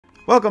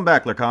Welcome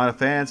back, Lorcana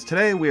fans.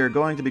 Today we are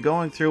going to be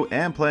going through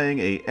and playing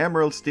a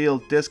Emerald Steel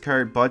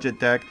Discard budget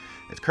deck.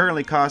 It's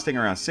currently costing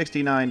around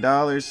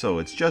 $69, so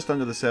it's just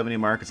under the 70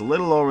 mark. It's a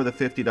little over the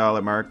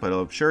 $50 mark, but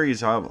I'm sure you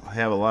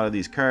have a lot of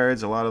these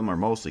cards. A lot of them are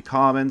mostly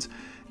commons,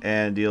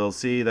 and you'll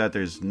see that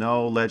there's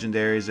no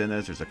legendaries in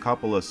this. There's a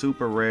couple of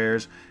super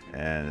rares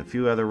and a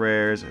few other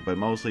rares, but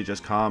mostly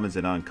just commons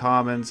and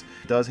uncommons.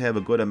 It does have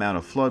a good amount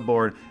of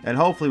floodboard, and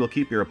hopefully will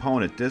keep your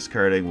opponent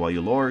discarding while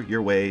you lure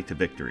your way to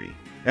victory.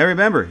 And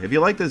remember, if you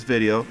like this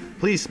video,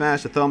 please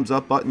smash the thumbs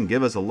up button,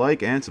 give us a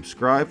like, and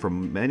subscribe for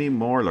many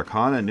more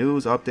Lorcana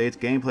news, updates,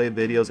 gameplay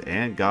videos,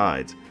 and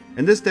guides.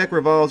 And this deck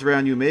revolves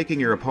around you making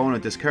your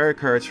opponent discard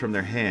cards from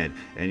their hand,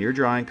 and you're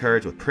drawing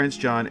cards with Prince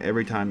John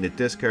every time they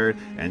discard.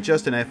 And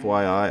just an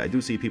FYI, I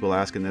do see people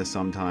asking this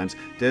sometimes,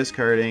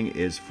 discarding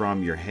is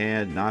from your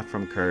hand, not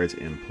from cards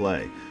in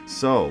play.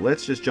 So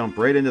let's just jump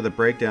right into the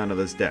breakdown of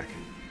this deck.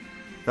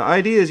 The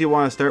idea is you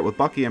want to start with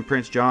Bucky and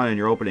Prince John in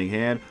your opening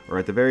hand, or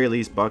at the very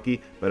least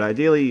Bucky, but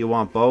ideally you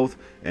want both,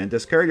 and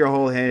discard your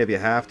whole hand if you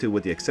have to,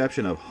 with the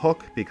exception of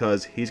Hook,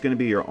 because he's going to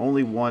be your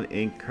only one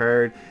ink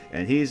card,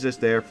 and he's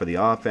just there for the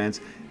offense,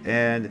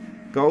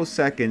 and go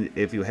second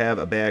if you have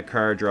a bad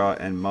card draw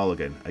and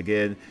mulligan.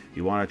 Again,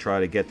 you want to try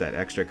to get that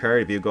extra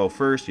card. If you go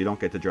first, you don't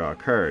get to draw a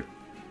card.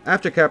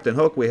 After Captain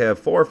Hook, we have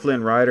 4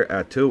 Flynn Rider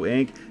at 2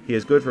 ink. He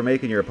is good for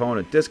making your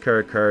opponent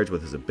discard cards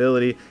with his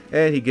ability,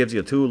 and he gives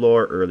you 2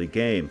 lore early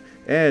game.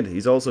 And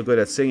he's also good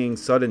at singing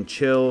Sudden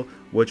Chill,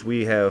 which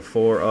we have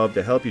 4 of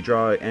to help you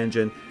draw an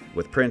engine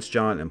with Prince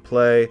John in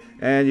play.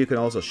 And you can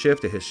also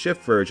shift to his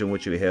shift version,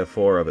 which we have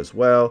 4 of as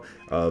well,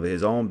 of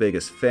his own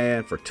biggest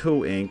fan for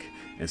 2 ink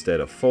instead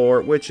of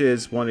 4, which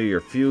is one of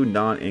your few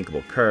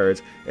non-inkable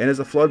cards, and is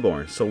a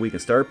Floodborn, so we can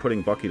start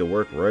putting Bucky to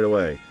work right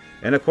away.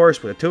 And of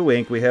course, with 2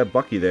 ink, we have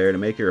Bucky there to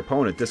make your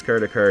opponent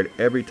discard a card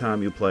every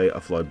time you play a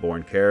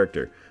Floodborn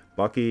character.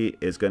 Bucky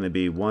is going to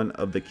be one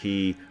of the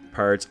key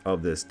parts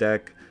of this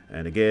deck,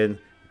 and again,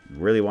 you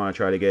really want to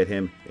try to get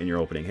him in your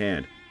opening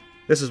hand.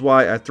 This is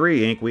why at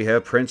 3 ink, we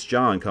have Prince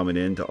John coming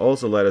in to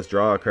also let us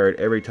draw a card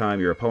every time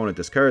your opponent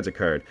discards a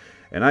card.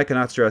 And I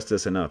cannot stress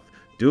this enough.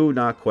 Do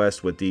not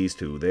quest with these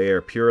 2. They are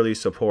purely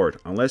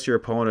support, unless your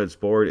opponent's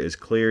board is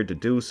cleared to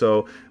do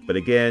so. But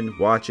again,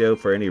 watch out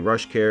for any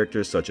rush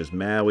characters such as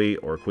Maui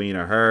or Queen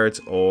of Hearts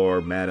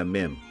or Madam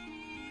Mim.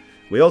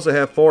 We also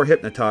have 4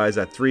 Hypnotize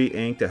at 3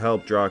 ink to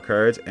help draw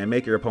cards and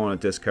make your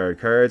opponent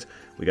discard cards.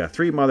 We got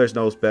 3 Mother's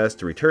Knows Best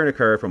to return a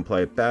card from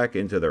play back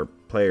into their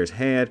player's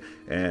hand,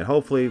 and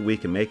hopefully we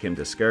can make him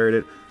discard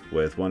it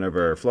with one of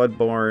our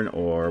Floodborn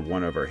or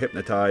one of our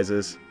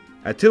Hypnotizes.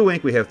 At 2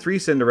 ink, we have 3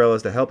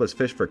 Cinderellas to help us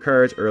fish for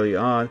cards early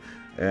on,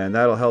 and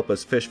that'll help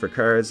us fish for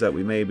cards that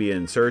we may be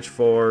in search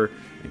for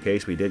in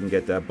case we didn't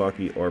get that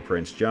Bucky or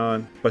Prince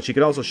John. But she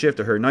can also shift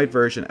to her night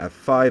version at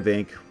 5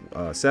 ink,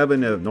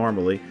 7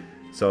 normally,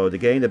 so to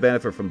gain the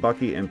benefit from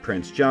Bucky and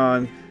Prince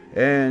John.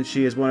 And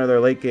she is one of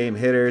their late game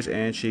hitters,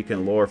 and she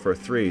can lure for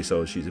 3,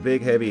 so she's a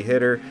big heavy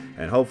hitter,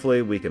 and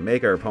hopefully we can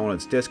make our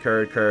opponents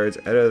discard cards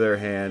out of their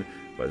hand.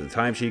 By the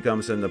time she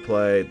comes into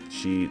play,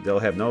 they'll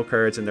have no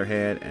cards in their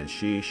hand, and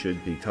she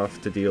should be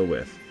tough to deal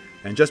with.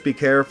 And just be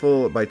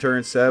careful by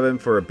turn 7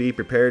 for a Be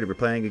Prepared if you're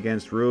playing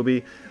against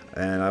Ruby.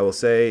 And I will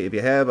say, if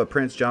you have a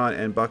Prince John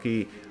and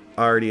Bucky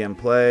already in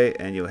play,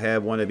 and you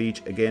have one of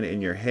each again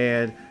in your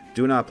hand,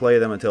 do not play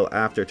them until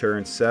after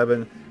turn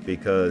 7,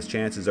 because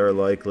chances are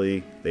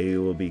likely they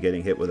will be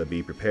getting hit with a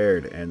Be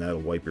Prepared, and that'll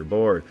wipe your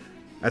board.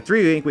 At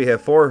 3 ink, we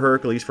have 4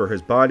 Hercules for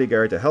his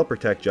bodyguard to help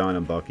protect John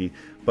and Bucky,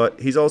 but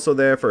he's also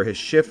there for his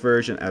shift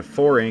version at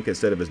 4 ink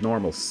instead of his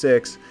normal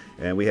 6,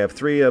 and we have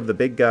 3 of the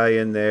big guy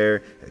in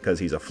there because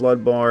he's a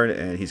Floodborn,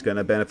 and he's going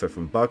to benefit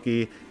from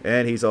Bucky,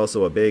 and he's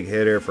also a big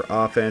hitter for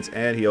offense,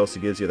 and he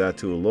also gives you that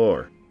 2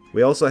 lore.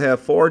 We also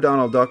have 4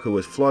 Donald Duck, who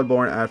is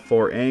Floodborn at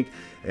 4 ink,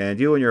 and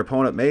you and your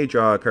opponent may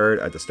draw a card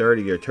at the start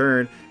of your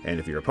turn,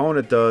 and if your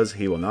opponent does,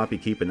 he will not be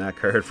keeping that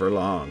card for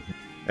long.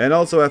 And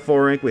also at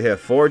 4 ink, we have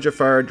 4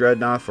 Jafar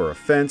Dreadnought for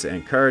offense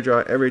and card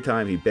draw every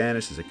time he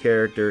banishes a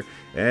character,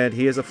 and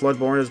he is a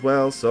Floodborn as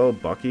well, so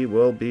Bucky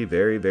will be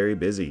very, very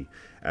busy.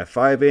 At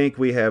 5 ink,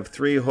 we have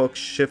 3 Hook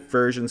shift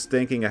versions,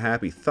 Thinking a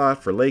Happy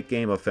Thought for late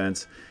game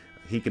offense.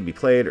 He can be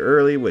played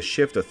early with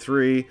shift of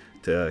 3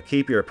 to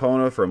keep your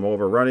opponent from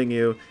overrunning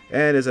you,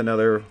 and is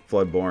another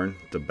Floodborn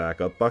to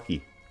back up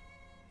Bucky.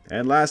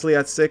 And lastly,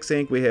 at 6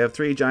 ink, we have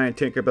 3 Giant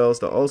Tinkerbells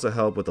to also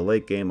help with the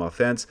late game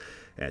offense.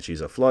 And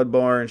she's a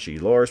Floodborn, she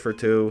lures for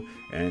 2,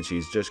 and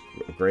she's just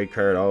a great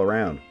card all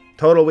around.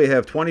 Total, we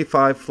have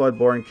 25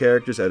 Floodborn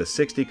characters out of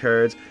 60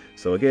 cards.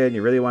 So again,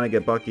 you really want to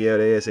get Bucky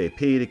out ASAP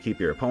to keep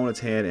your opponent's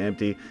hand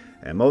empty.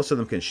 And most of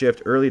them can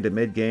shift early to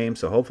mid-game,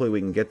 so hopefully we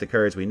can get the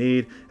cards we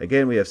need.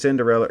 Again, we have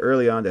Cinderella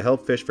early on to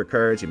help fish for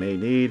cards you may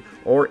need,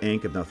 or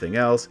ink if nothing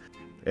else.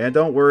 And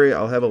don't worry,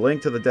 I'll have a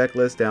link to the deck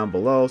list down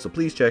below, so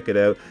please check it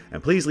out.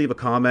 And please leave a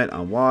comment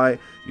on why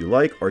you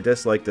like or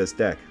dislike this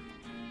deck.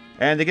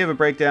 And to give a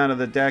breakdown of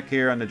the deck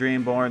here on the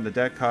Dreamborn, the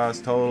deck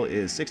cost total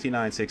is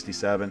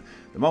 $69.67.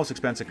 The most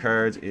expensive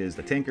cards is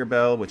the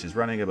Tinkerbell, which is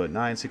running about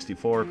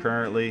 $9.64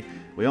 currently.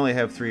 We only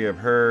have 3 of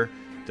her.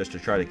 just to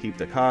try to keep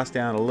the cost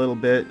down a little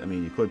bit. I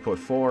mean, you could put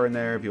 4 in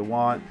there if you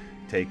want,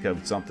 take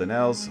of something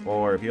else,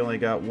 or if you only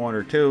got 1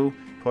 or 2,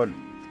 put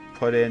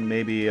in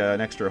maybe an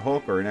extra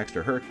hook or an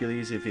extra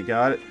Hercules if you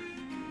got it.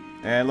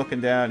 And looking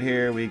down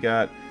here, we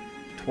got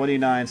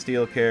 29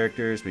 steel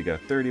characters, we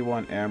got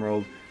 31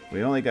 emerald,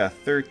 we only got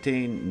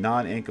 13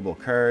 non-inkable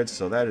cards,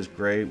 so that is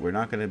great. We're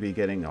not going to be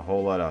getting a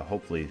whole lot of,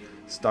 hopefully,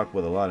 stuck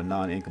with a lot of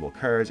non-inkable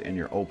cards in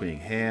your opening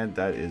hand.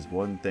 That is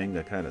one thing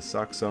that kind of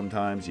sucks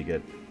sometimes. You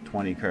get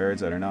 20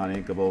 cards that are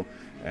non-inkable,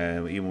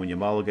 and even when you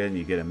mulligan,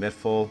 you get a mitt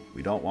full.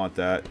 We don't want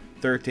that.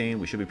 13,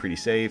 we should be pretty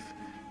safe.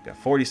 We got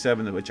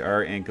 47 which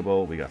are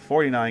inkable. We got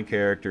 49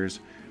 characters.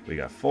 We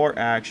got 4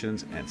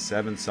 actions and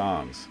 7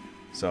 songs.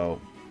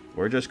 So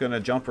we're just going to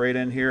jump right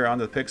in here on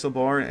the pixel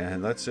board,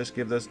 and let's just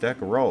give this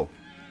deck a roll.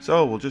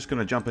 So we're just going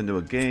to jump into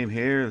a game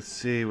here. Let's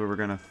see what we're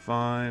going to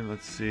find.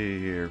 Let's see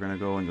here. We're going to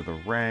go into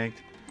the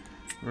ranked.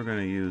 We're going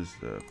to use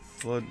the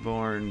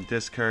Dreamborn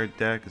Discard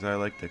deck, as I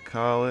like to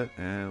call it,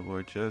 and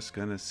we're just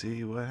going to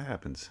see what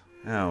happens.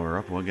 Now we're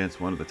up against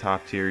one of the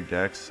top tier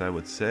decks, I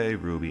would say,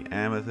 Ruby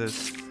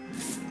Amethyst.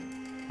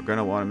 We're going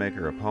to want to make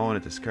our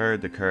opponent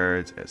discard the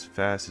cards as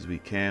fast as we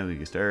can. We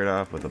can start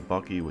off with a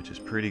Bucky, which is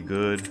pretty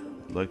good.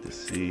 I'd like to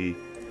see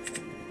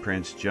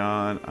Prince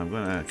John. I'm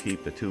going to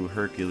keep the 2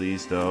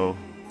 Hercules though.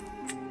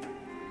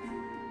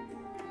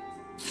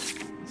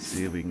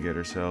 See if we can get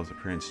ourselves a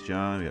Prince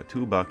John. We got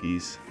 2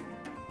 Buckies.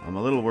 I'm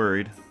a little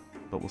worried,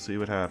 but we'll see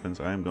what happens.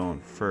 I'm going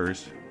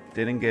first.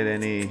 Didn't get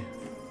any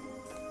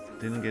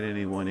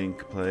 1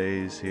 ink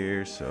plays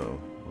here,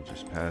 so we'll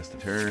just pass the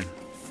turn.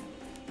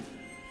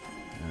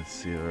 Let's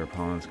see what our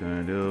opponent's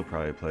gonna do.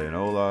 Probably play an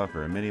Olaf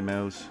or a Minnie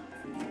Mouse.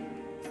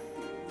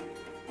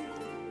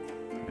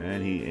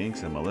 And he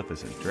inks a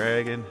Maleficent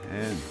Dragon,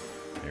 and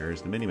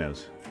there's the Minnie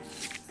Mouse.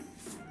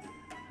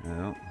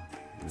 Well,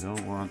 we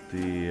don't want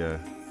the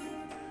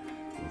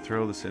we'll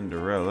throw the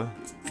Cinderella,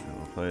 and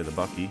we'll play the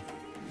Bucky.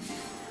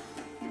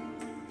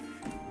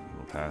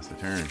 We'll pass the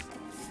turn.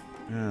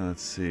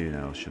 Let's see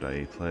now, should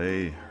I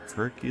play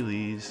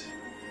Hercules?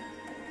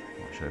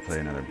 Or should I play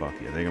another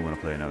Bucky? I think I'm going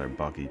to play another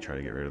Bucky, try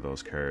to get rid of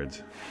those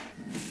cards.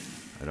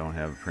 I don't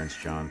have a Prince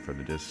John for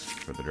the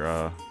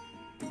draw.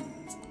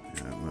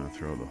 And I'm going to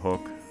throw the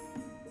hook.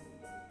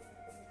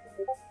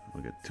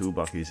 We'll get 2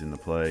 Buckies in the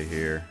play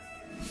here.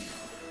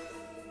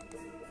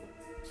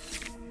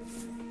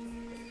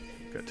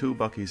 Got 2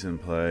 Buckies in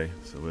play,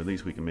 so at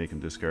least we can make him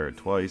discard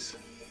twice.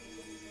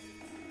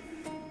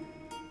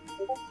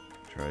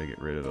 Try to get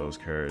rid of those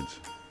cards.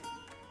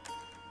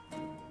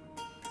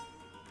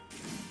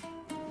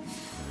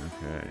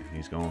 Okay,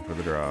 he's going for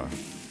the draw.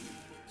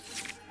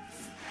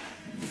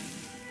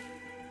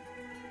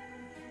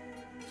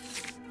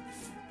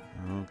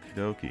 Okie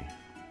dokie.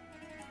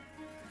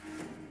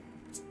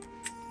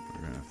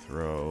 We're going to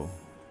throw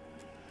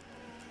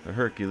the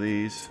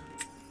Hercules,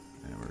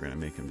 and we're going to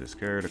make him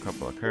discard a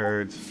couple of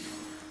cards.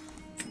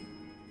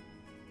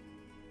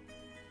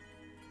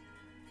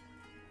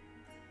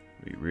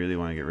 We really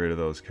want to get rid of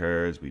those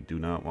cards. We do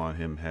not want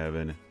him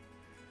having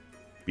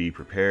Be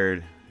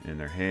Prepared in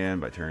their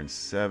hand by turn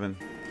 7.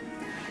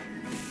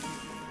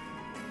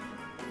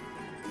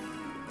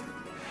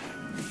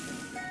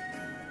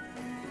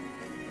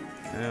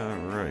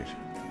 Alright,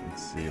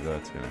 let's see if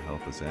that's going to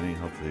help us any.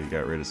 Hopefully we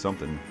got rid of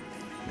something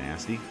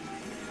nasty.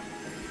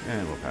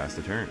 And we'll pass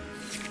the turn.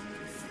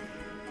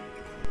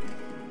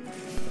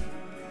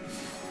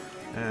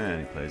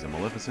 And he plays a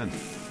Maleficent.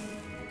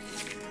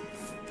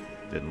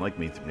 Didn't like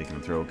me making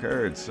him throw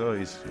cards, so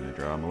he's going to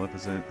draw a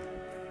Maleficent.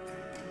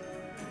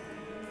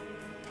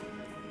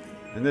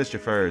 And this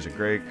Sapphire is a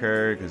great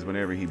card, because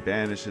whenever he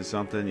banishes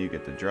something, you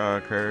get to draw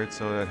a card,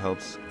 so that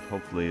helps,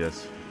 hopefully,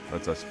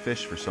 lets us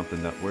fish for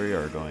something that we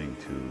are going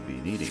to be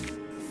needing.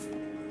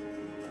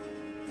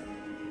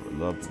 I would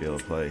love to be able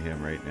to play him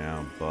right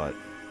now, but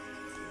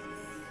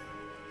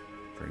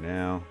for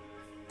now,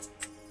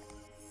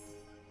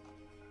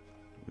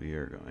 we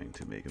are going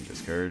to make him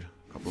discard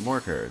a couple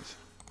more cards.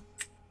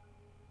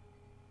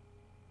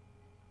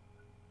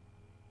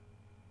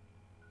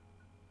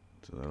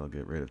 So that'll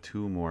get rid of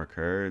 2 more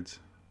cards.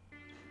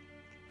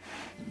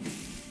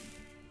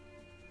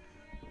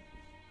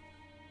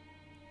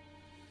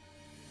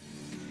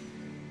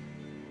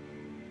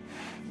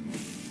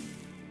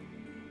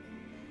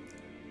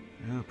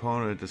 The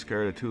opponent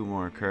discarded 2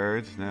 more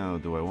cards. Now,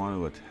 do I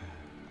want to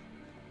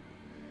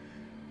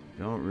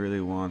don't really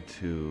want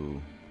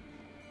to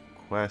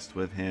quest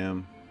with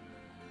him.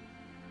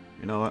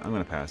 You know what? I'm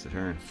going to pass the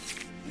turn.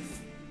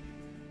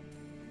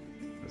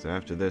 Because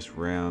after this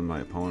round, my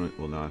opponent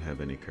will not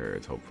have any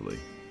cards, hopefully.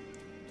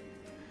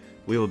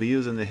 We will be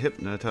using the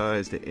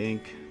Hypnotized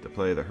Ink to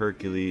play the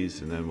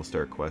Hercules, and then we'll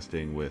start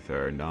questing with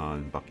our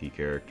non-Bucky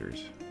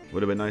characters.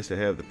 Would have been nice to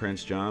have the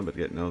Prince John, but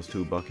getting those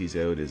 2 Buckies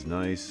out is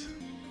nice.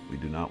 We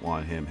do not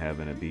want him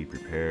having to be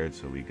prepared,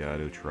 so we got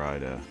to try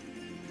to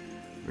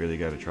really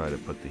got to try to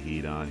put the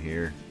heat on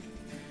here.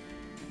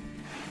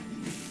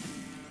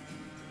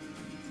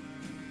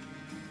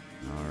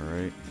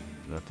 Alright,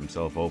 left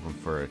himself open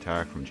for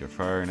attack from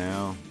Sapphire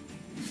now.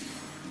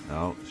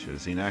 Oh, should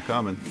have seen that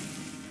coming.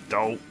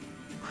 Dope.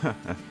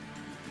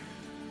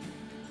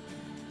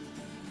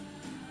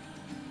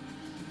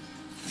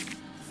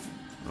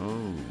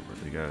 Oh,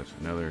 but they got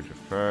another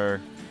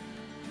Jafar.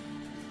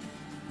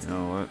 You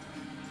know what?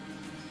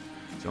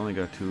 It's only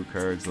got 2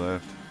 cards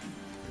left.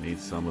 I need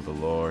some of the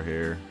lore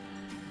here.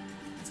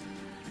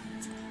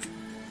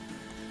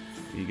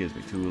 He gives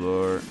me 2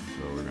 lore,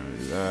 so we're gonna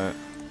do that.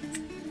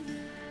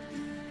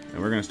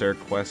 And we're gonna start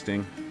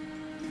questing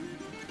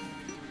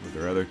with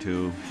their other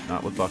 2.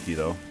 Not with Bucky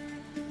though.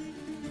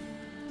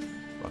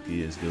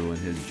 Bucky is doing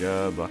his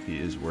job. Bucky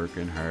is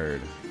working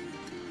hard.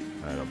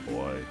 Atta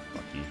boy,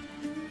 Bucky.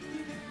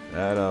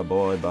 Atta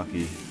boy,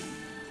 Bucky.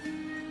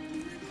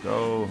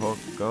 Go, Hook,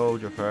 go,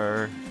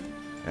 Jafar.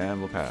 And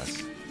we'll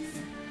pass.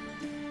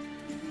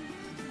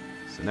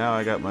 So now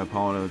I got my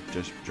opponent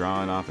just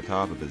drawing off the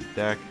top of his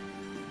deck.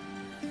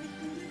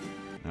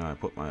 Now I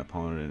put my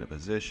opponent in a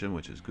position,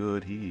 which is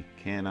good. He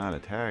cannot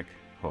attack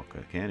Hook.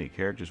 Can he?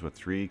 Characters with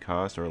 3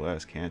 cost or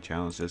less can't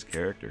challenge this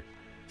character.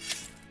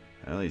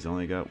 Well, he's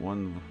only got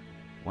one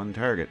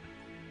target.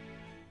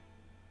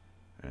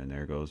 And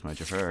there goes my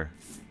Jafar.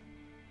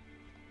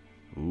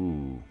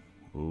 Ooh,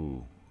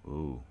 ooh,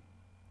 ooh.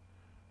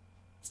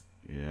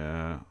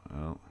 Yeah,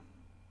 well.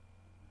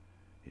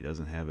 He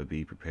doesn't have a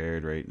be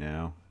prepared right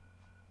now.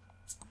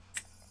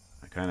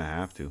 I kind of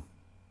have to.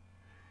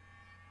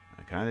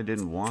 I kind of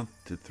didn't want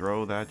to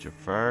throw that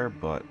Jafar,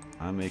 but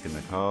I'm making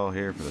the call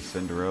here for the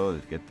Cinderella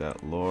to get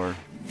that lore.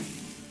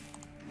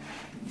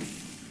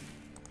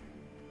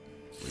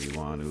 We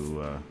want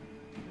to,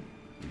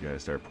 we gotta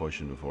start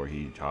pushing before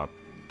he top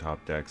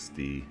decks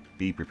the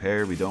be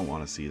prepared. We don't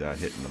want to see that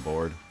hitting the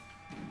board.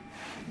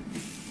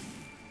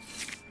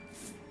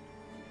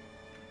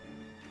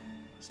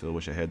 Still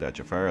wish I had that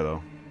Jafar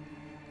though.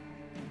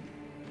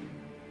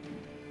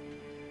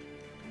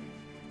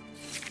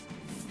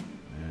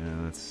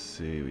 And let's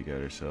see, we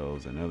got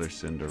ourselves another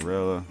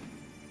Cinderella.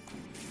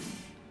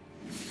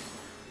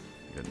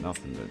 We got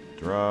nothing to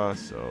draw,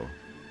 so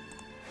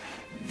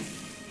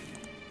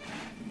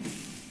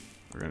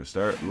we're gonna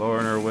start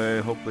lowering our way,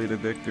 hopefully to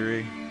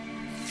victory.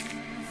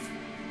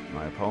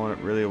 My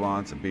opponent really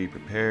wants a be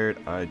prepared.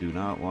 I do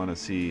not want to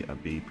see a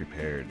be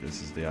prepared.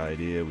 This is the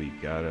idea. We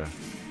gotta.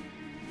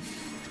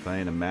 He's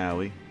playing a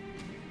Maui.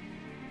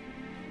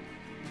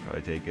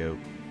 Probably take out.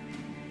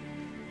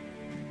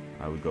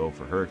 I would go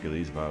for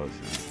Hercules if I was.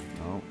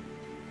 No.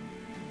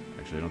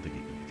 Actually, I don't think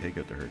he can take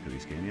out the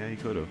Hercules. Can? Yeah, he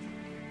could have.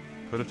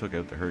 Could have took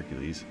out the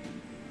Hercules.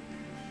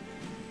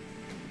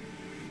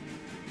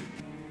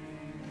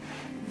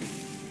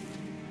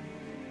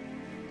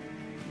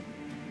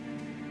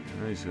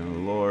 He's going to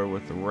lure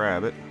with the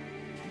rabbit.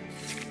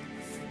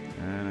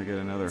 And I get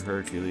another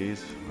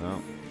Hercules.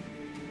 Well,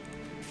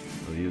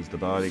 we'll use the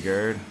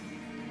bodyguard.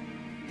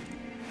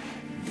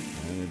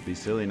 And it'd be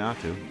silly not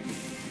to.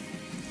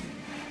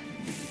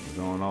 We're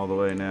going all the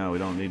way now. We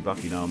don't need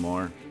Bucky no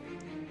more.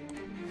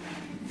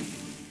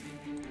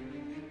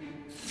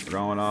 We're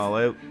going all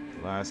out.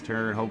 Last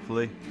turn,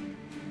 hopefully.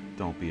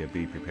 Don't be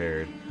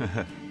prepared.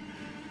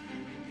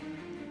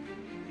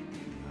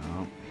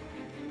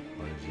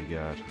 He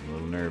got a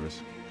little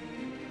nervous.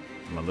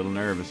 I'm a little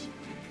nervous.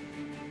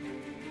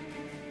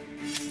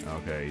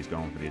 Okay, he's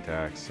going for the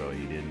attacks, so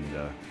he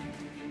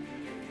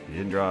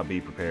didn't draw a be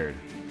prepared.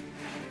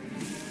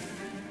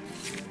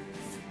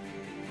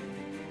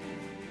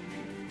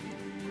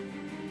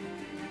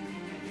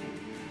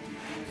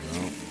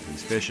 Well,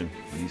 he's fishing.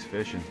 He's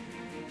fishing.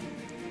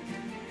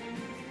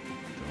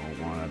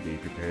 Don't want to be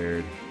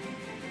prepared.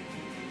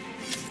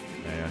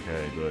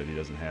 Okay, good. He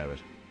doesn't have it.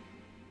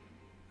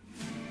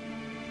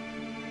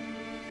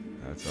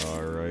 That's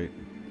alright.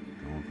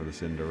 Going for the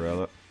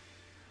Cinderella.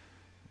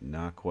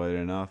 Not quite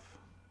enough.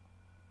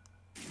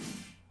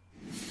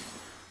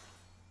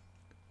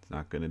 It's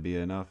not going to be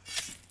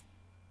enough.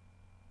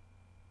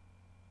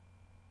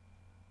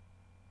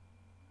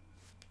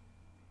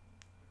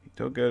 He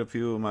took out a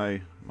few of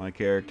my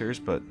characters,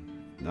 but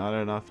not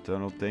enough, I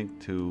don't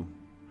think, to...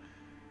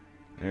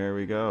 There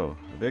we go.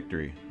 A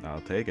victory.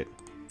 I'll take it.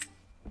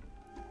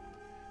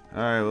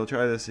 Alright, we'll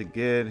try this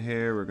again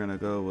here. We're going to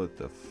go with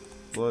the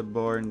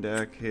Floodborn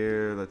deck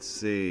here. Let's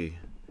see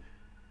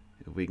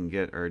if we can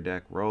get our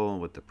deck rolling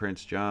with the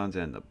Prince Johns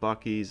and the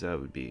Buckies. That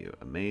would be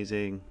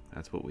amazing.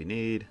 That's what we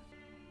need.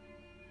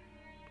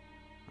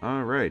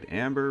 Alright,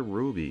 Amber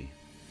Ruby.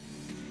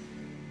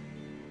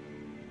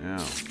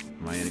 Now,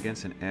 am I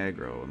against an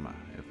aggro?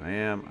 If I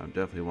am, I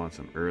definitely want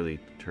some early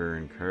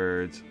turn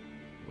cards.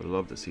 Would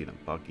love to see them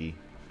Bucky.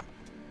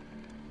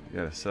 We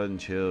got a Sudden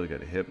Chill, we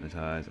got a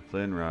Hypnotize, a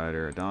Flynn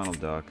Rider, a Donald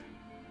Duck.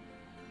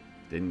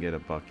 Didn't get a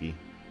Bucky.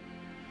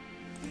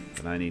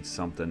 But I need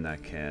something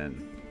that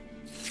can...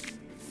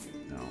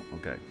 No,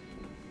 okay.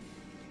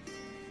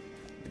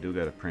 I do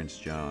got a Prince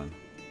John.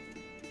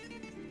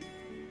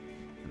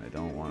 And I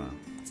don't want to...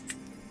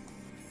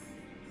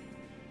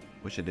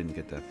 Wish I didn't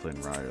get that Flynn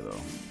Rider,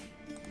 though.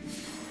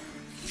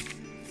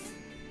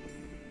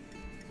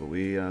 But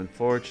we,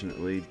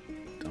 unfortunately,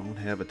 don't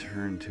have a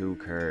turn 2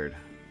 card.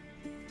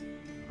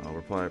 I'll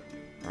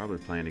Probably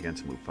playing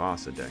against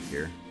Mufasa deck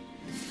here.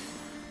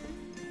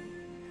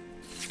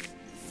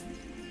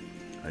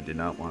 I did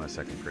not want a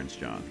second Prince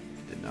John.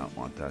 Did not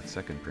want that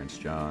second Prince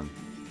John.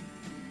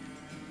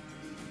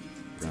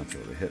 We're going to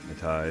throw the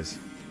Hypnotize.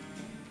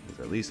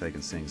 Because at least I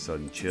can sing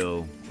Sudden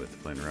Chill with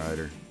Flynn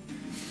Rider.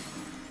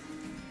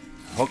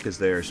 Hook is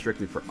there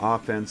strictly for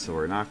offense, so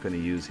we're not going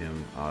to use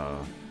him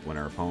when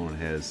our opponent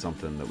has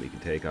something that we can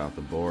take off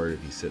the board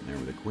if he's sitting there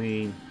with a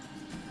queen.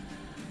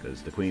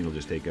 Because the queen will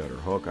just take out her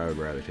hook. I would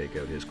rather take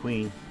out his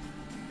queen.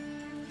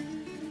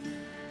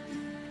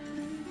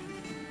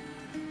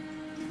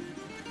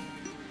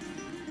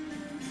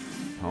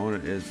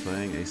 Opponent is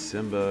playing a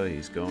Simba.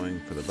 He's going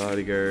for the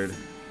bodyguard.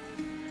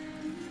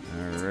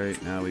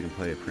 Alright, now we can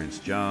play a Prince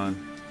John.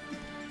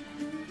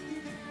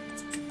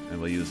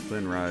 And we'll use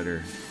Flynn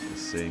Rider to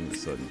sing the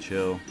Sudden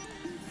Chill.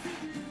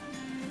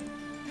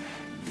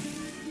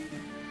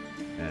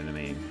 And I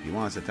mean, if he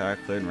wants to attack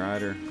Flynn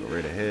Rider, go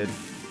right ahead.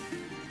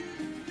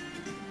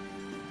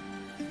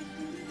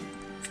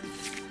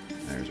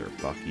 There's our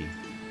Bucky.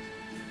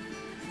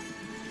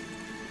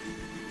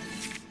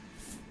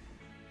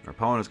 Our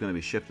opponent's going to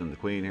be shifting the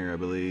queen here, I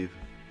believe.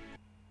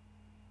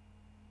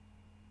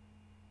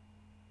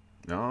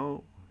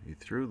 No, he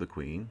threw the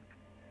queen.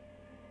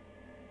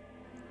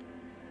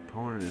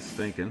 Opponent is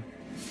thinking.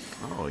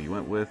 Oh, you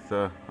went with,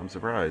 I'm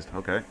surprised.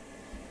 Okay.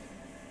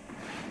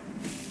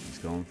 He's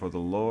going for the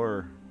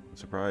lore. I'm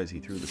surprised he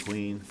threw the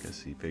queen.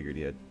 Guess he figured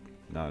he had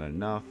not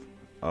enough.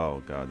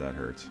 Oh, God, that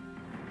hurts.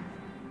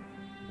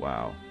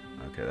 Wow.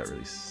 Okay, that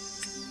really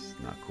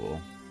not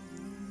cool.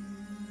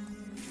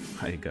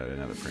 I got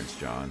another Prince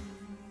John.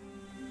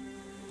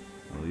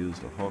 I'll use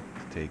the hook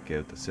to take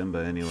out the Simba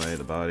anyway,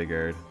 the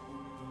bodyguard.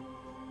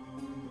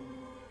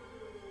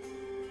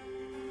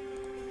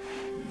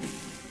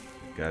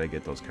 Gotta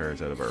get those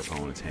cards out of our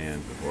opponent's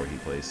hand before he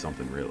plays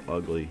something real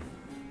ugly.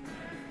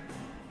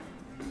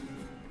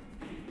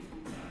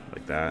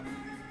 Like that.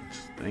 Which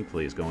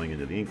thankfully is going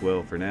into the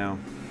inkwell for now.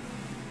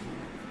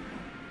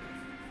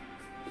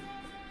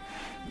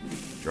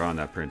 Drawing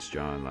that Prince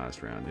John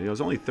last round. It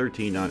was only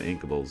 13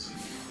 non-inkables.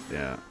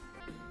 Yeah.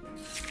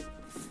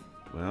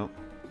 Well.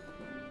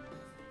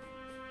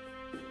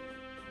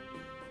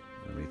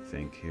 Let me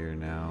think here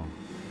now.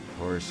 Of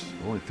course,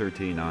 only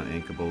 13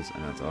 non-inkables,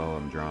 and that's all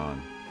I'm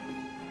drawing.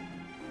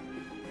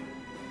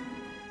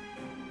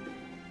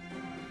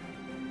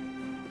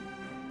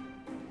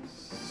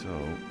 So.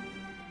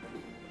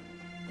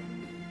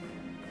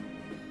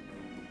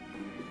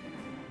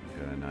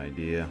 Got an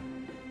idea.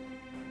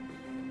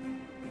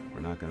 We're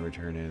not going to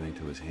return anything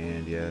to his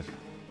hand yet.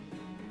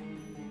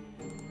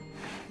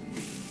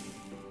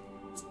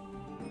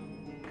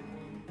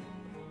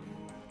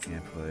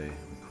 Can't play.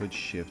 We could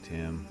shift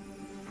him.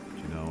 But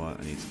you know what?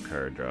 I need some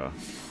card draw.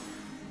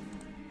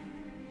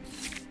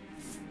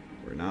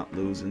 We're not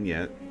losing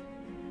yet.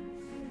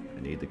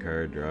 I need the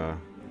card draw.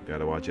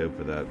 Gotta watch out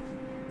for that,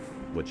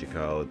 what you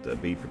call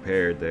it, be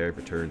prepared there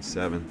for turn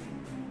 7.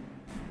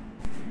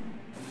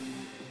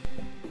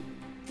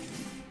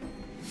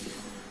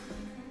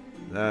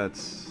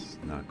 That's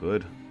not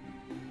good.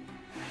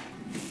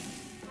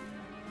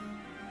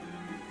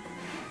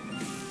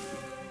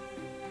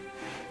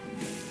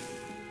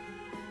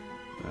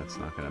 That's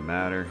not going to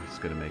matter. It's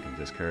going to make him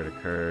discard a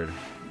card.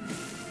 It's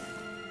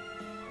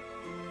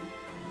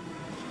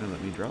going to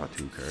let me draw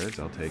 2 cards.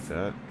 I'll take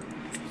that.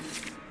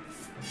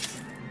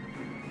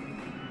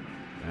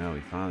 Now we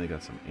finally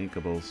got some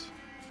inkables.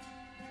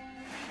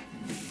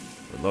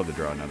 I'd love to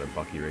draw another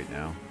Bucky right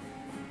now.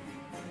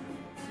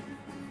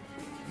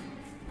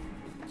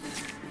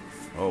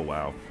 Oh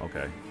wow,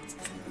 okay.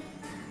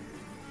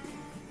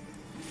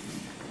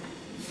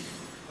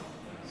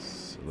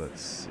 So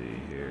let's see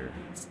here.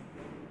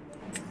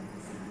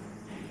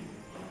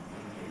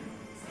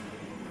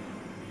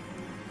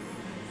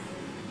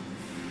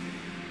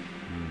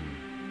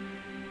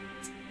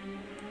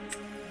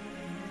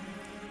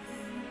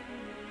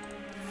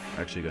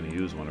 Actually going to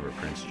use one of our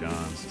Prince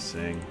Johns to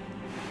sing.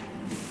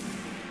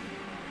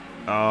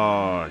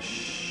 Oh,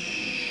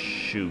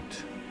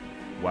 shoot.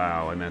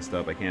 Wow, I messed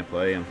up. I can't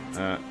play him.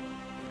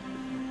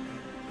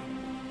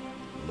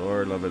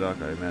 Lord love a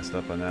duck, I messed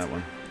up on that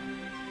one.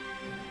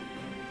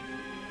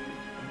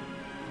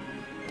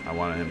 I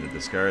wanted him to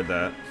discard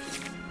that.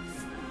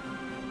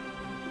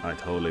 I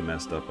totally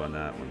messed up on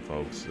that one,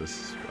 folks.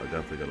 I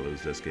definitely got to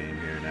lose this game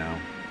here now.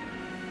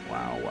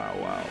 Wow, wow,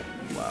 wow,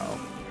 wow.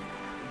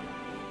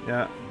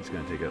 Yeah, he's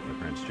going to take out my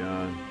Prince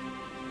John.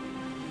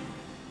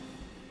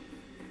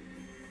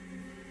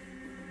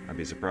 I'd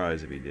be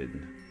surprised if he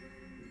didn't.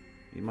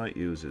 He might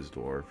use his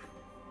dwarf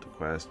to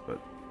quest,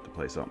 but to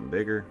play something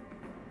bigger.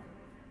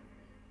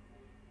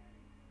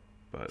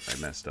 But I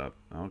messed up.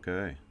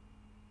 Okay.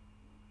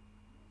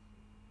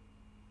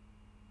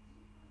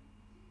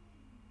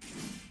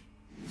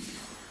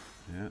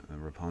 Yeah,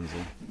 and Rapunzel.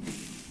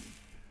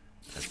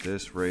 At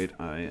this rate,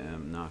 I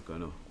am not going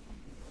to...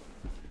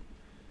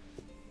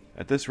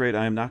 At this rate,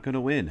 I am not going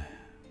to win.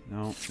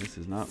 No, this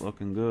is not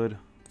looking good.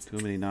 Too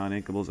many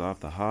non-inkables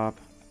off the hop.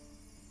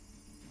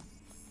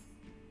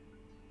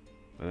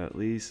 But at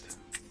least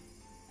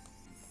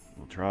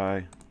we'll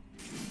try.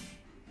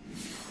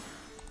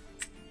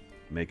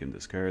 Make him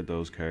discard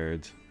those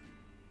cards.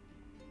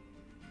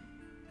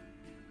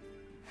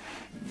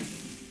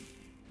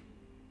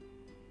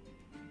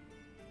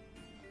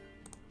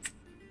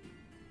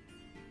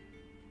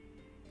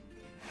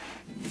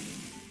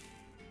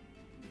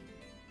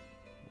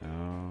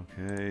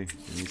 Okay,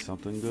 give me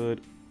something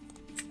good.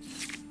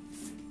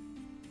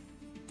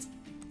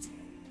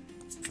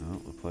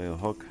 Oh, we'll play a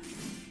hook.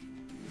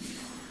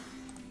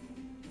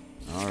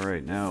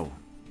 Alright, now,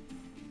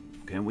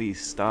 can we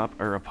stop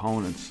our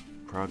opponent's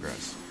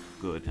progress?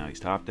 Good, now he's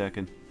top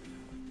decking.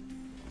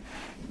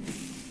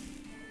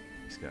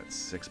 He's got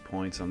 6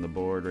 points on the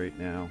board right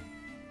now.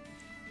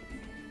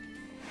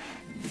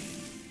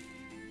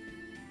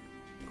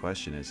 The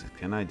question is,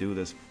 can I do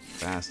this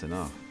fast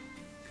enough?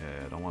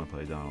 Okay, I don't want to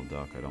play Donald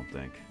Duck, I don't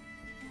think.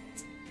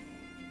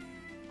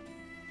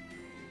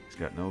 He's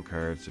got no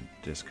cards to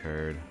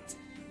discard.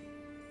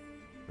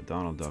 But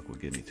Donald Duck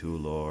would give me 2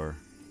 lore.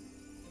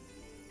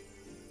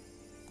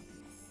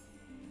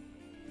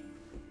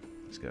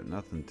 He's got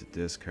nothing to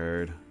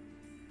discard.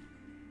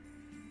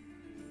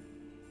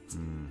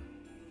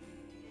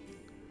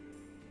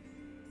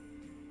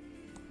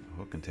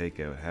 Hook can take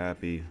out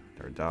Happy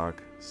or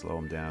Doc, slow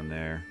him down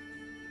there.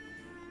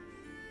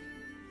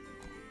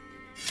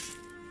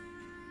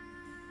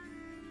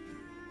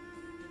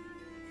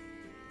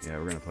 Yeah,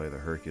 we're gonna play the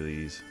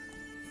Hercules.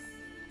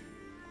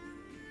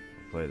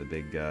 We'll play the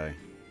big guy.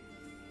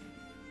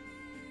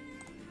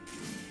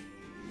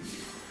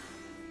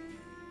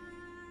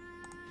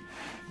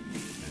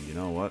 And you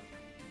know what?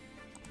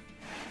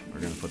 We're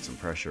gonna put some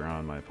pressure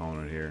on my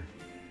opponent here.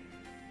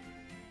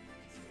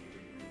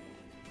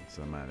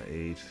 So I'm at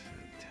 8,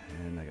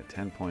 10. I got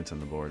 10 points on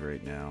the board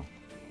right now.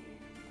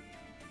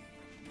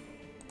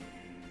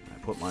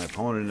 Put my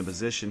opponent in a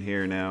position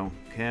here now.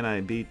 Can I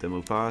beat the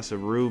Mufasa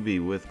Ruby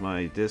with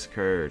my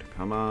discard?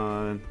 Come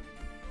on.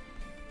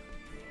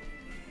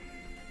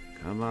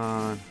 Come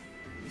on.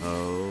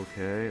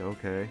 Okay,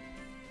 okay.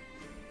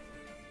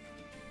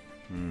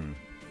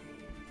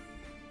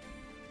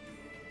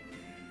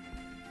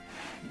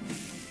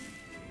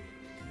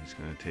 He's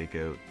gonna take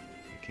out.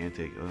 You can't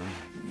take. Oh,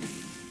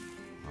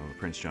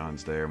 Prince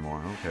John's there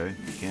more. Okay,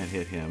 you can't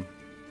hit him.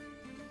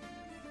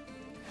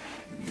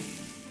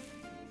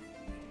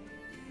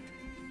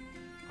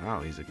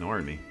 Wow, he's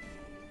ignoring me.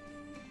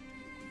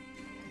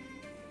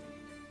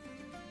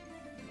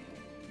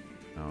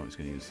 Oh, he's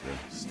gonna use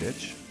the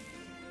Stitch?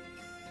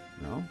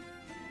 No?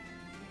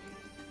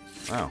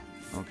 Wow,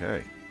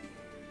 okay.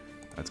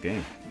 That's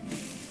game.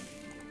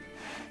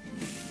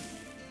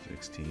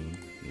 16,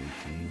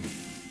 18,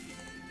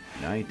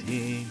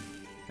 19.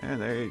 And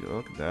there you go,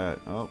 look at that.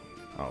 Oh,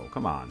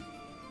 come on.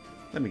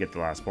 Let me get the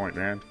last point,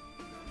 man.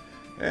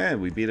 And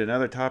we beat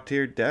another top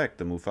tier deck,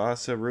 the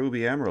Mufasa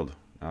Ruby Emerald.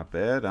 Not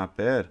bad, not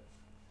bad.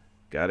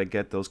 Gotta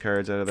get those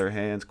cards out of their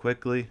hands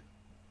quickly.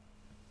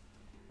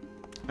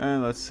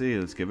 And let's see,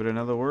 let's give it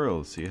another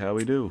whirl, see how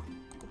we do.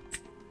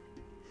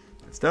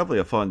 It's definitely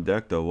a fun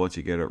deck though once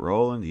you get it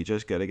rolling. You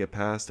just gotta get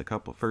past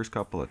the first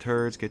couple of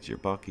turns, get your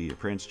Bucky, your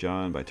Prince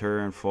John by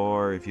turn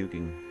 4 if you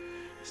can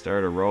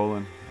start it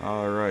rolling.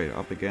 Alright,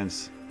 up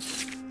against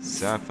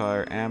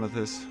Sapphire,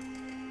 Amethyst.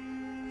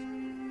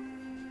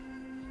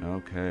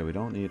 Okay, we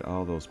don't need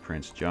all those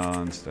Prince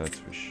Johns, that's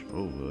for sure.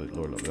 Oh,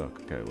 Lord of Duck.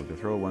 Okay, we'll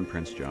throw one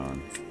Prince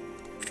John.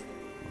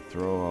 We'll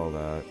throw all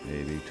that,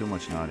 maybe. Too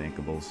much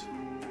non-inkables.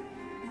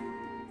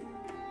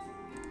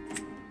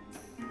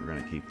 We're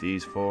gonna keep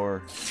these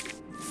 4.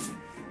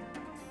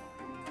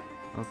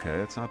 Okay,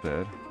 that's not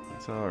bad.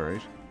 That's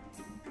alright.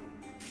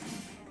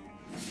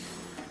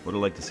 Would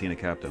have liked to seen a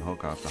Captain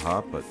Hook off the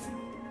hop, but...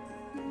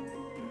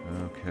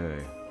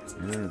 Okay.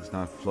 It's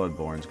not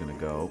Floodborn's gonna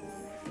go.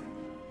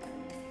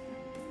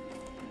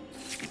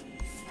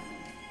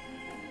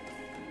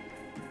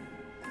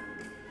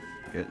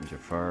 Getting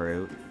Jafar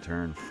out,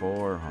 turn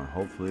 4.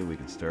 Hopefully we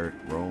can start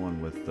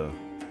rolling with the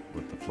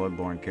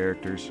Floodborn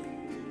characters.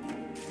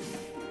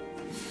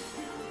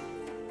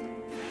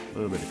 A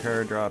little bit of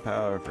card draw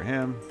power for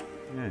him,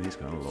 and he's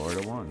gonna lure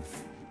to 1.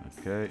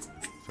 Okay,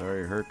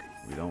 sorry Herc,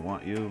 we don't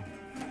want you.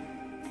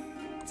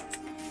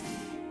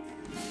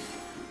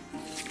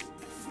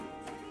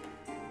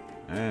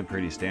 And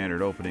pretty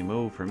standard opening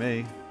move for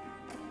me.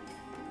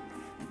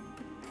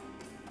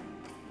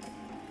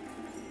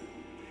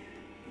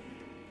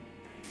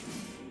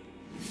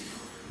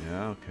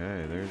 Yeah,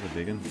 okay, there's a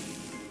big one.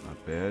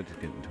 Not bad.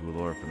 Getting 2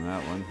 lore from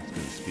that one. It's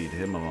going to speed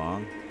him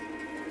along.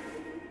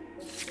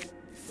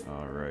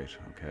 Alright,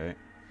 okay.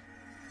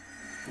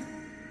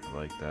 I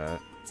like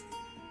that.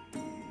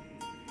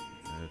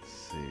 Let's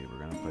see, we're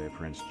going to play a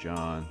Prince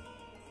John.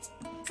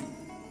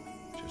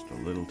 Just a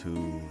little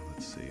too...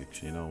 Let's see,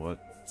 actually, you know what?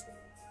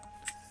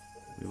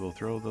 We will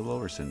throw the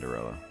lower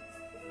Cinderella.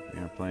 We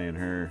aren't playing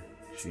her.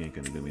 She ain't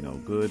going to do me no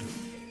good.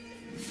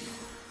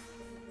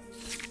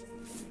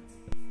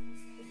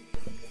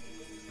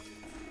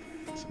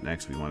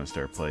 Next, we want to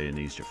start playing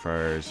these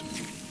Jafars.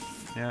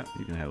 Yeah,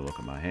 you can have a look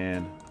at my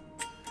hand.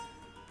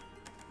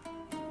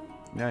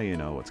 Now you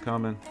know what's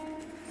coming.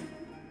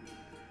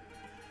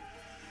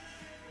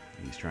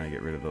 He's trying to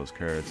get rid of those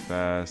cards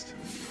fast.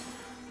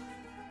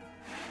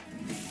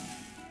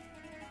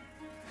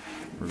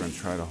 We're going to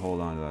try to hold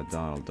on to that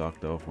Donald Duck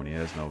though when he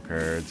has no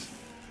cards.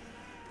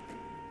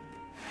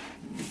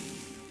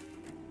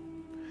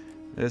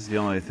 This is the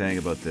only thing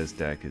about this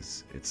deck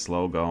is it's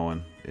slow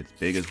going. Its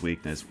biggest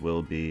weakness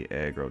will be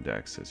aggro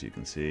decks, as you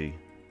can see.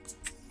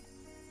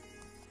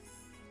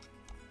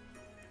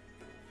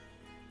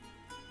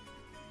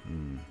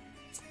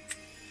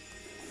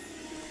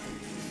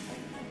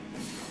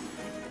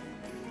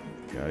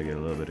 Gotta get a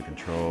little bit of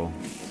control.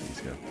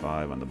 He's got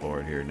 5 on the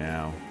board here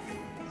now.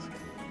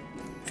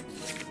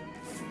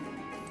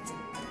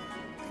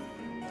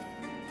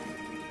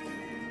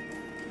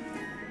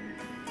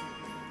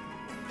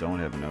 Don't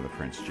have another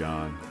Prince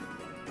John.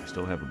 I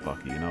still have a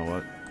Bucky. You know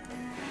what?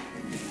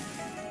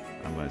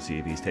 I'm going to see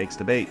if he takes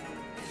the bait.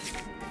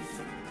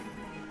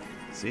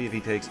 See if he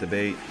takes the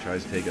bait.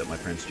 Tries to take up my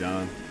Prince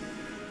John.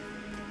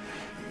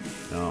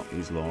 No,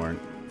 he's lowering.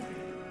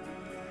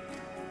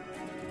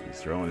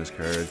 He's throwing his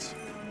cards.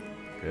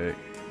 Okay.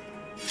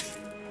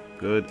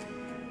 Good.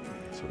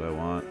 That's what I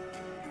want.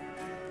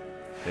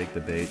 Take the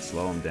bait.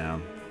 Slow him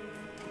down.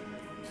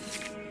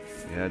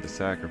 He had to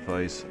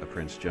sacrifice a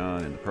Prince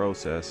John in the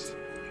process.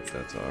 But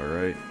that's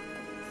alright.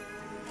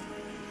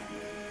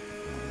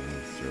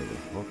 Let's throw the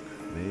hook,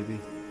 maybe.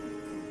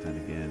 Then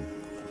again,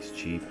 he's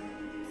cheap.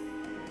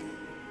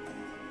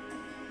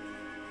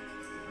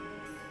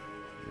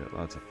 We got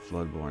lots of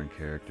Floodborn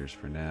characters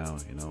for now.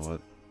 You know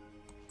what?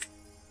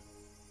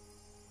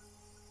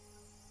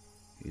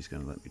 He's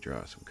gonna let me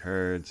draw some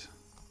cards.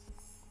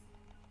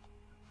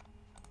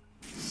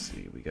 Let's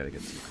see, we gotta get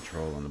some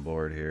control on the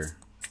board here.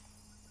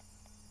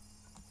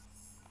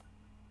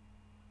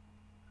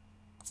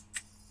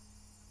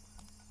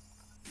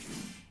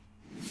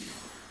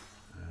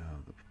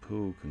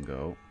 Who can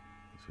go,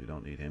 so we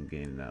don't need him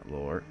gaining that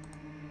lore.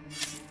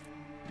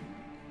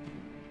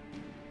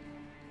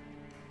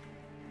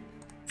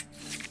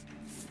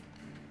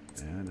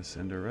 And a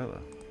Cinderella.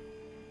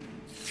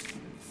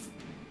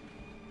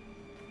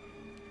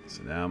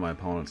 So now my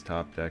opponent's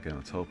top deck, and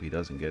let's hope he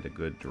doesn't get a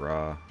good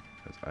draw,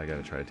 because I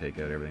gotta try to take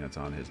out everything that's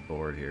on his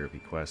board here if he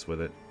quests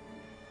with it.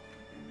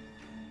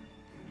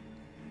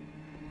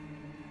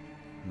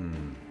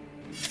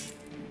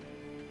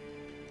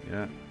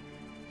 Yeah.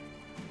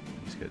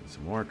 He's getting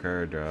some more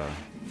card draw.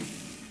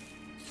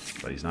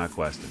 But he's not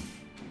questing.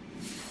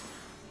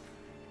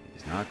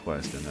 He's not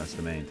questing, that's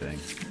the main thing.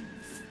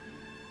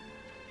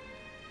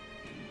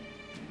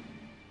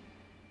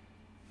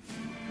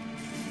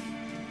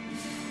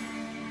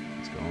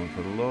 He's going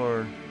for the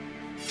lore.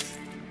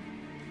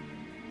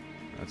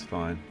 That's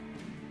fine.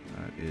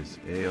 That is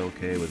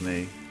A-okay with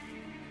me.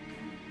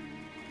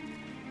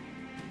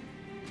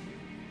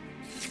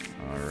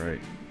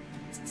 Alright.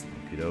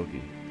 Okie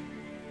dokie.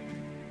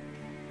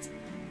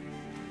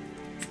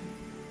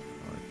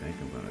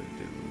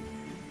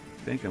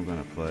 I think I'm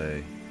gonna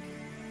play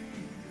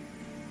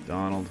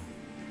Donald.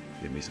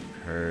 Give me some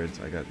cards.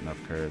 I got enough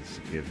cards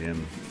to give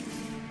him.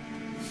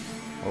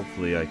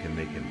 Hopefully I can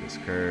make him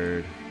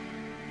discard.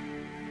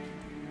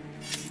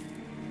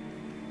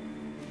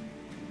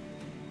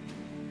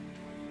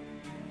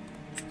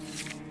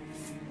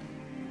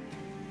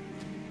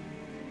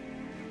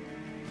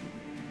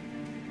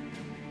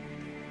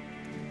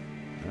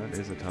 That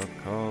is a tough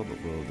call, but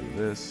we'll do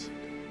this.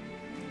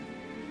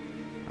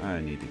 I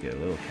need to get a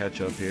little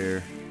catch up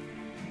here.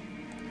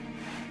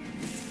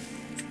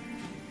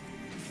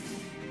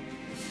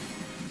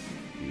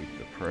 Keep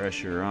the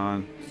pressure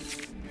on.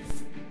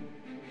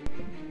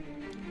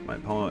 My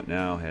opponent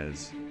now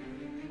has...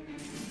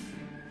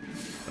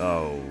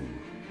 Oh,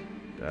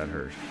 that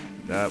hurt.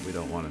 That we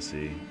don't want to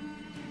see.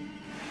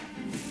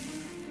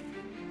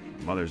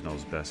 Mother's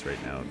knows best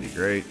right now. It'd be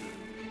great.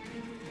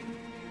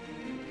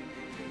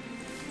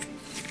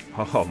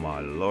 Oh my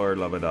lord,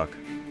 love a duck.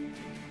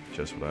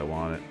 Just what I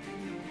wanted.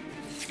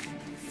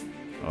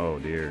 Oh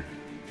dear.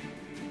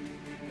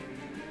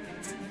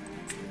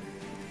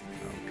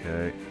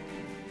 Okay.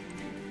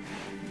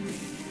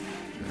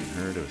 Turn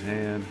her to his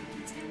hand.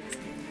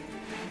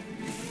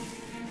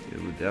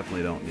 We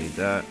definitely don't need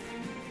that.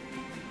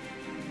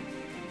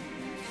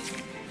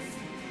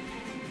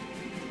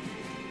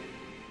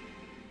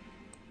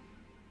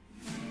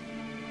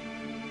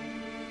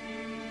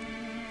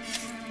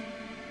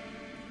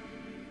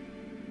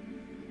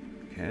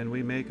 Can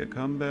we make a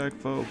comeback,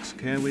 folks?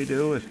 Can we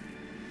do it?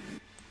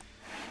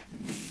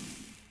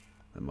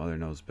 The Mother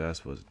Knows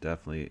Best was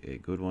definitely a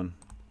good one.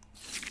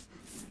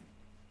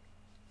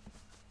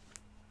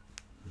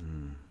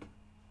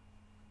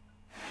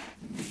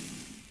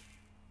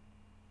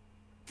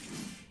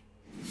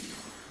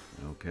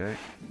 Okay.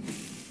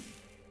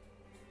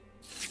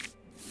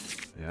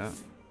 Yeah.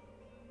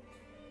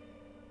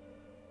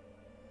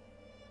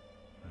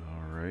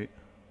 All right.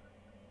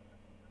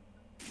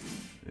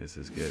 This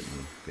is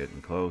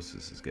getting close.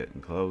 This is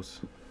getting close.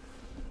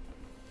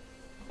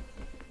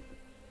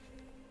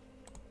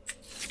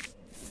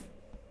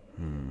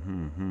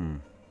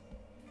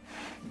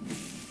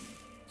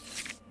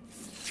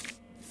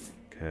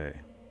 Okay.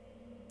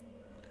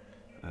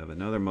 I have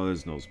another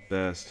Mother's Knows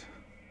Best.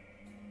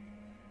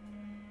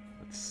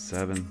 That's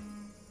 7.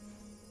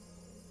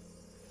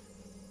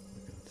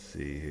 Let's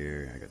see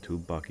here. I got 2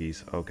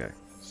 Buckies. Okay.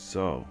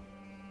 So.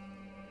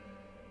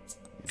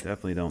 You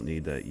definitely don't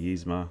need that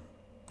Yzma.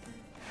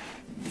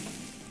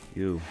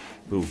 You.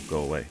 Boo.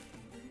 Go away.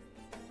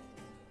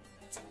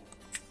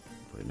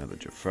 Play another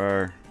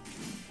Jafar.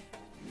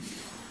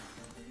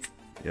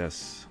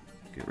 Yes.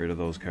 Get rid of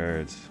those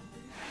cards.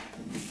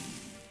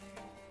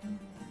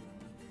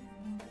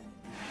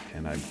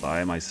 Can I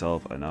buy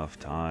myself enough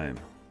time?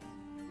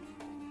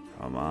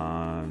 Come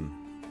on.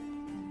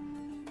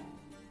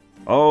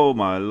 Oh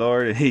my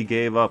lord, he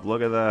gave up.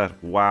 Look at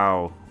that.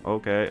 Wow.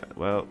 Okay,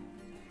 well.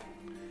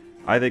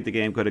 I think the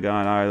game could have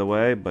gone either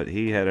way, but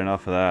he had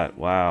enough of that.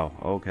 Wow.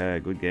 Okay,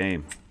 good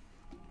game.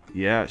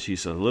 Yeah,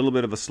 she's a little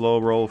bit of a slow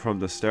roll from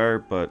the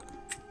start, but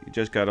you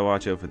just got to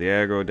watch out for the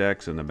aggro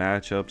decks and the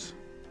matchups.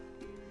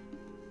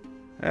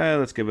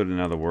 Let's give it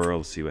another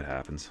whirl, see what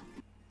happens.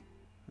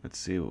 Let's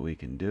see what we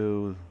can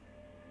do.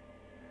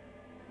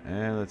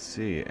 Let's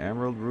see.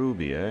 Emerald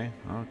Ruby, eh?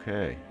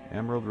 Okay.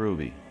 Emerald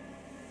Ruby.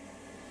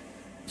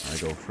 I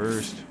go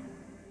first.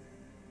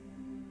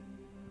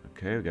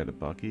 Okay, we got a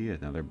Bucky,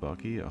 another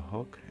Bucky, a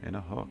hook, and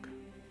a hook.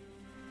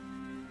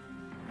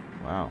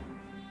 Wow.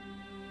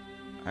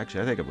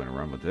 Actually, I think I'm going to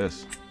run with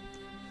this.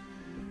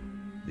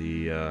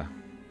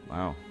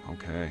 Wow,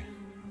 okay.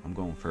 I'm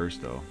going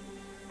first, though.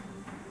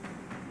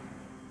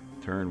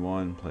 Turn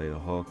 1, play the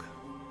hook.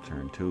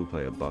 Turn 2,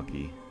 play a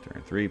Bucky.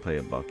 Turn 3, play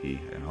a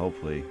Bucky. And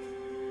hopefully...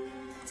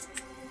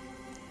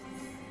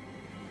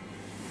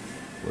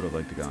 would have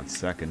liked to go on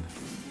second,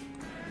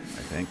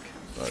 I think.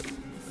 But,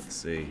 let's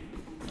see.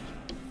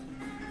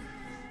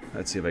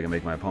 Let's see if I can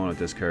make my opponent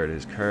discard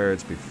his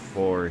cards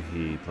before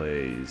he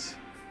plays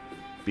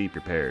Be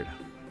Prepared.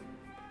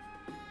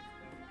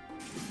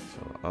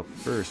 So, up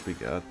first, we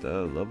got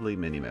the lovely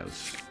Minnie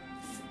Mouse.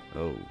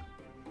 Oh.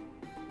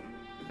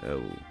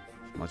 Oh.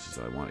 As much as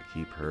I want to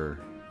keep her,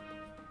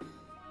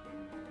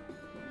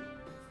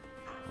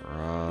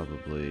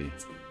 probably.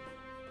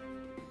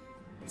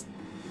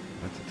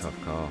 That's a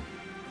tough call.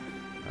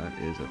 That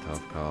is a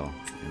tough call.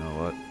 You know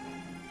what?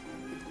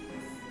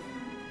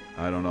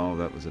 I don't know if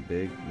that was a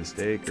big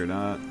mistake or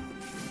not.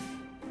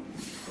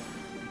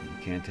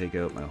 You can't take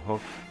out my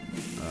hook.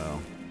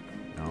 Well,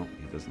 no,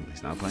 he doesn't.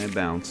 He's not playing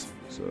bounce,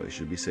 so I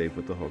should be safe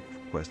with the hook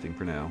questing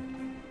for now.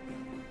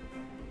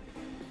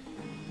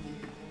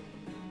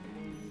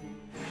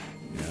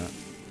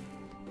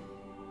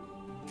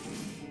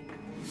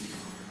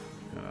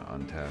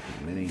 Untap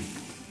his mini.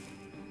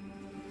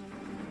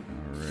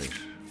 Alright.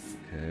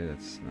 Okay,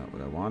 that's not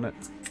what I wanted.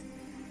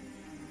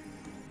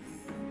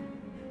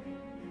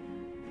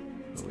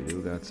 But we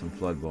do got some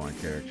Floodborn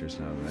characters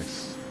now. The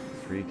next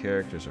 3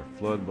 characters are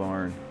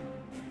Floodborn.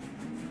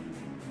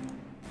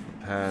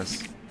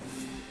 Pass.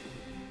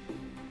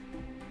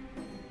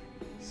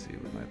 Let's see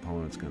what my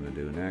opponent's going to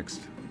do next.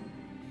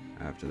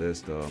 After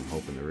this, though, I'm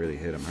hoping to really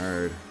hit him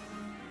hard.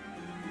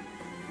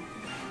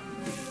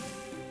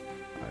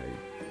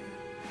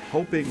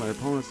 Hoping my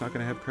opponent's not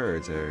going to have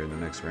cards there in the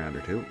next round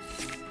or 2.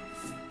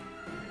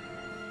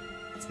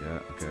 Yeah,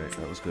 okay,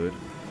 that was good.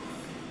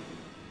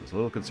 I was a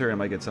little concerned I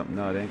might get something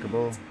not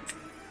inkable.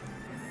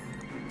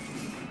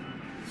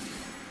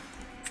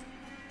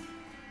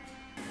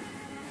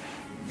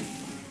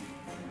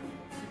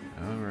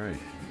 Alright,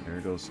 there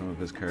goes some of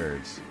his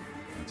cards.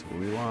 That's what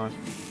we want.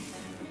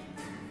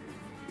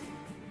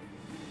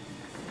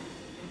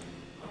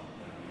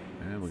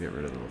 And we'll get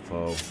rid of the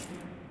foe.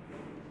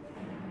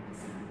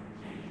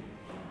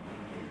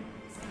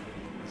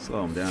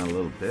 Slow him down a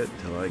little bit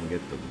until I can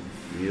get the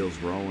wheels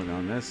rolling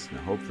on this. And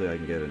hopefully I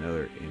can get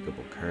another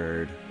inkable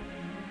card.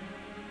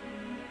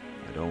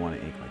 I don't want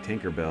to ink my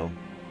Tinkerbell.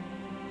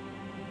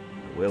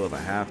 I will if I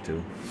have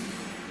to.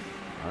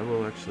 I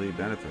will actually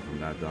benefit from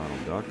that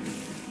Donald Duck.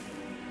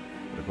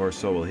 But of course,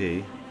 so will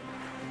he.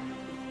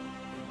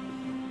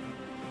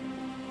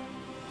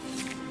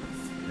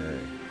 Okay.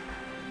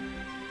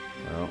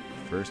 Well,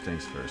 first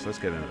things first. Let's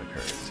get another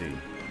card. See.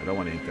 I don't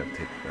want to ink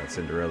that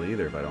Cinderella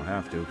either if I don't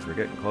have to, because we're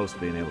getting close to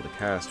being able to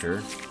cast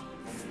her.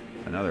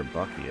 Another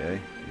Bucky, eh?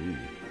 Ooh.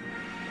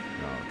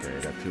 Okay, I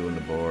got 2 on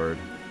the board.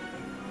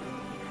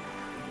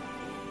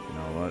 You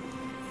know what?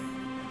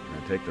 I'm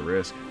going to take the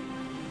risk.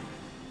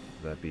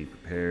 That Be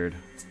Prepared.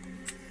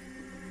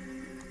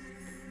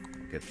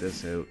 Get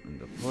this out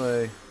into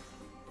play.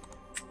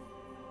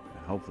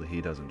 And hopefully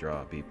he doesn't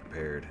draw Be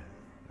Prepared.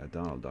 That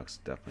Donald Duck's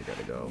definitely got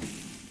to go.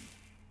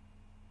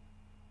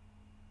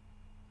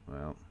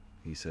 Well...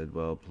 he said,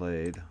 well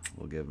played.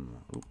 We'll give him...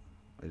 Oop,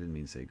 I didn't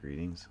mean to say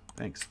greetings.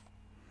 Thanks.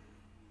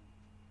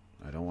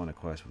 I don't want to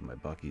quest with my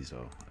Buckies,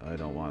 though. I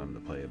don't want him to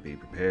play a Be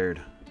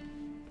Prepared.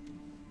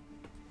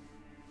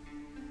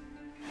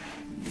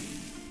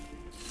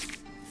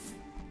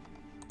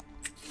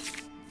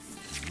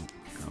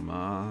 Come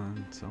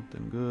on.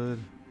 Something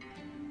good.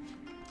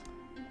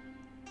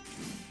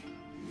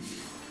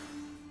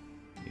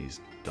 He's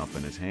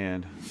dumping his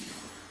hand.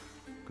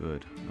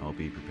 Good. I'll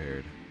Be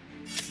Prepared.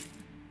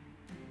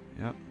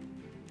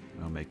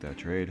 I'll make that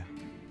trade.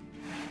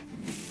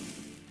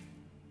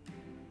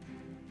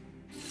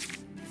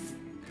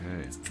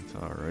 Okay, that's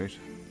alright.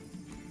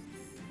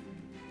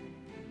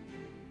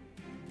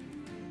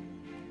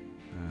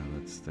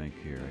 Let's think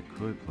here. I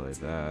could play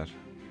that.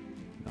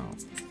 No,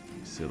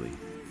 silly.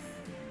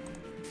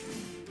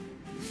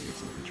 Get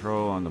some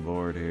control on the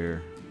board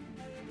here.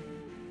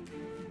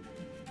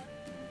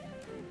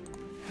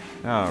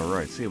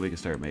 Alright, see if we can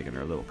start making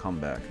our little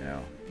comeback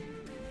now.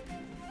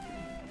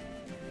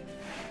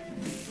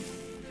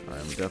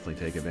 Alright, we'll definitely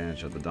take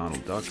advantage of the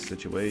Donald Duck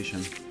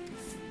situation.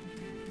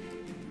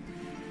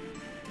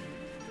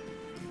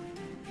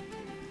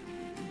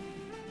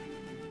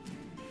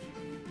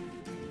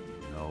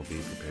 No, be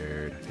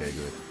prepared. Okay,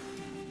 good.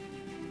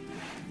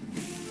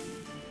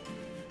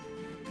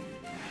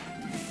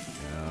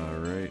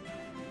 Alright.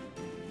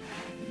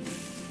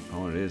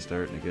 Opponent is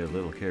starting to get a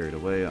little carried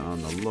away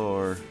on the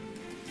lore.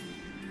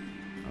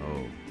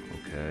 Oh,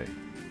 okay.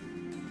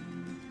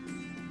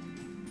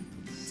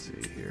 Let's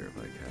see here if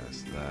I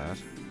cast that.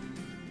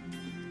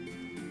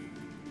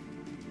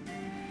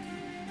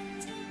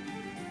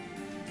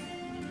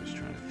 I'm just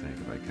trying to think,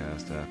 if I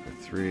cast that for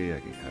 3, I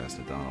can cast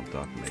a Donald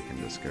Duck and they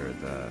can discard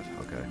that.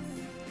 Okay.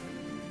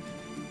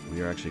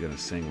 We are actually going to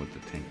sing with the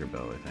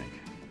Tinkerbell, I think.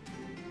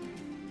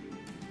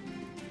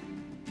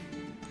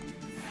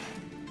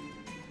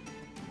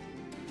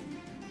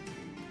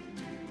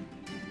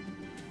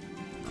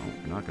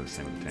 We're not going to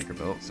sing with the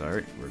Tinkerbell,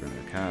 sorry. We're going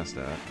to cast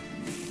that.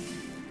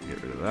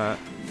 Get rid of that.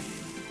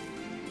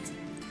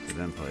 We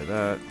then play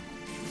that.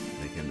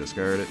 They can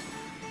discard it.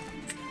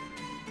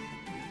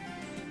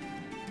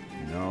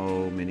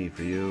 No mini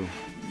for you.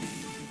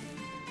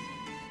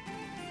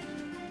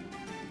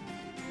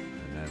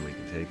 And then we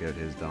can take out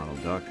his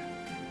Donald Duck.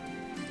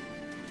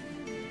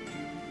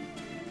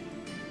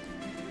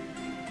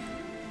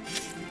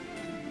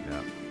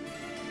 Yeah.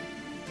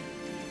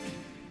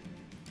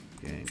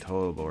 Gain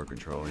total board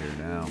control here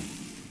now.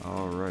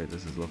 Alright,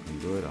 this is looking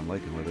good. I'm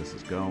liking where this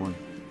is going.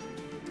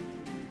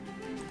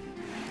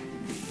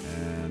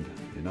 And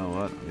you know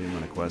what? I'm even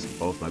going to quest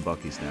both my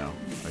Buckies now.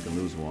 I can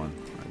lose one.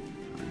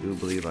 I do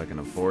believe I can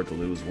afford to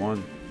lose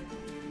one.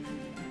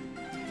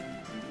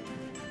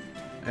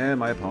 And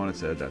my opponent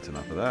said that's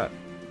enough of that.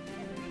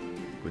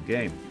 Good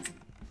game.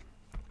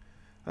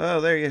 Oh,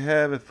 there you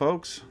have it,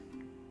 folks.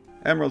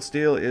 Emerald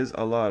Steel is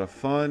a lot of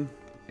fun.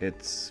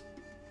 It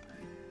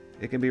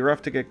can be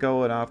rough to get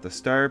going off the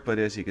start, but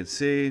as you can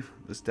see,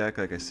 this deck,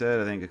 like I said,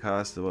 I think it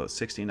cost about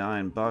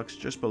 69 bucks,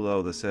 just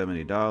below the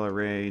 $70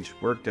 range.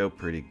 Worked out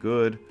pretty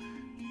good.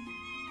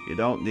 You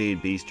don't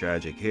need Beast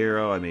Tragic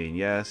Hero. I mean,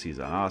 yes, he's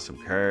an awesome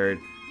card,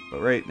 but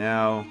right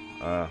now,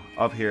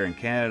 up here in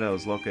Canada, I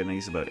was looking,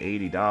 he's about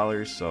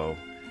 $80, so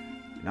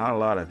not a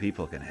lot of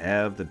people can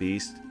have the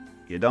Beast.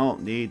 You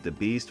don't need the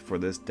Beast for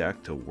this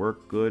deck to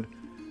work good.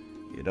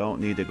 You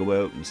don't need to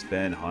go out and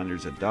spend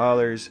hundreds of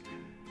dollars.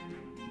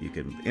 You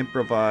can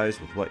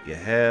improvise with what you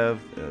have.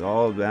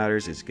 All that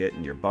matters is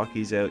getting your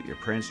Buckies out, your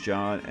Prince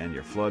John, and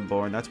your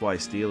Floodborn. That's why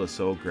Steel is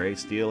so great.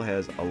 Steel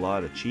has a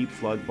lot of cheap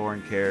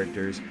Floodborn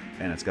characters,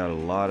 and it's got a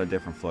lot of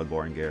different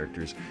Floodborn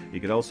characters. You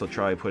could also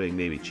try putting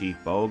maybe Chief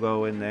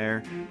Bogo in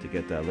there to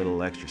get that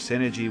little extra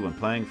synergy when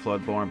playing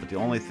Floodborn, but the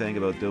only thing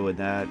about doing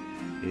that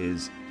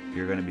is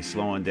you're going to be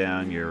slowing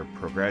down your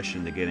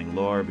progression to getting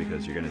lore,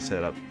 because you're going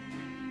to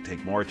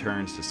take more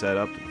turns to set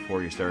up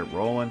before you start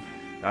rolling.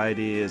 The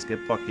idea is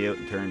get Bucky out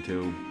in turn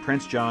 2.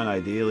 Prince John,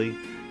 ideally.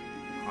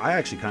 I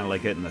actually kind of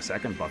like getting the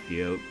second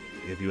Bucky out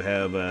if you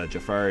have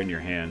Jafar in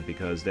your hand,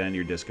 because then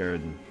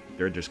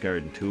they're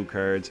discarding 2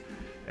 cards,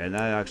 and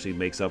that actually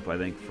makes up, I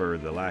think, for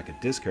the lack of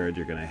discard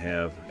you're going to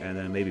have, and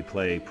then maybe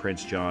play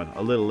Prince John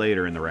a little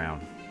later in the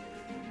round.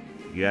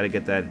 You got to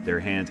get their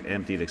hands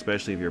emptied,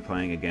 especially if you're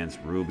playing against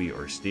Ruby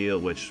or Steel,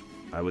 which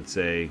I would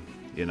say,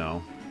 you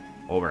know,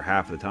 over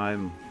half the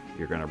time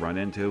you're going to run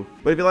into.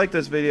 But if you like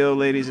this video,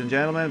 ladies and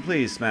gentlemen,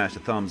 please smash the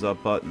thumbs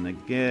up button.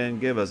 Again,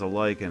 give us a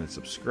like and a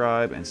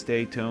subscribe, and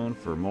stay tuned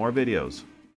for more videos.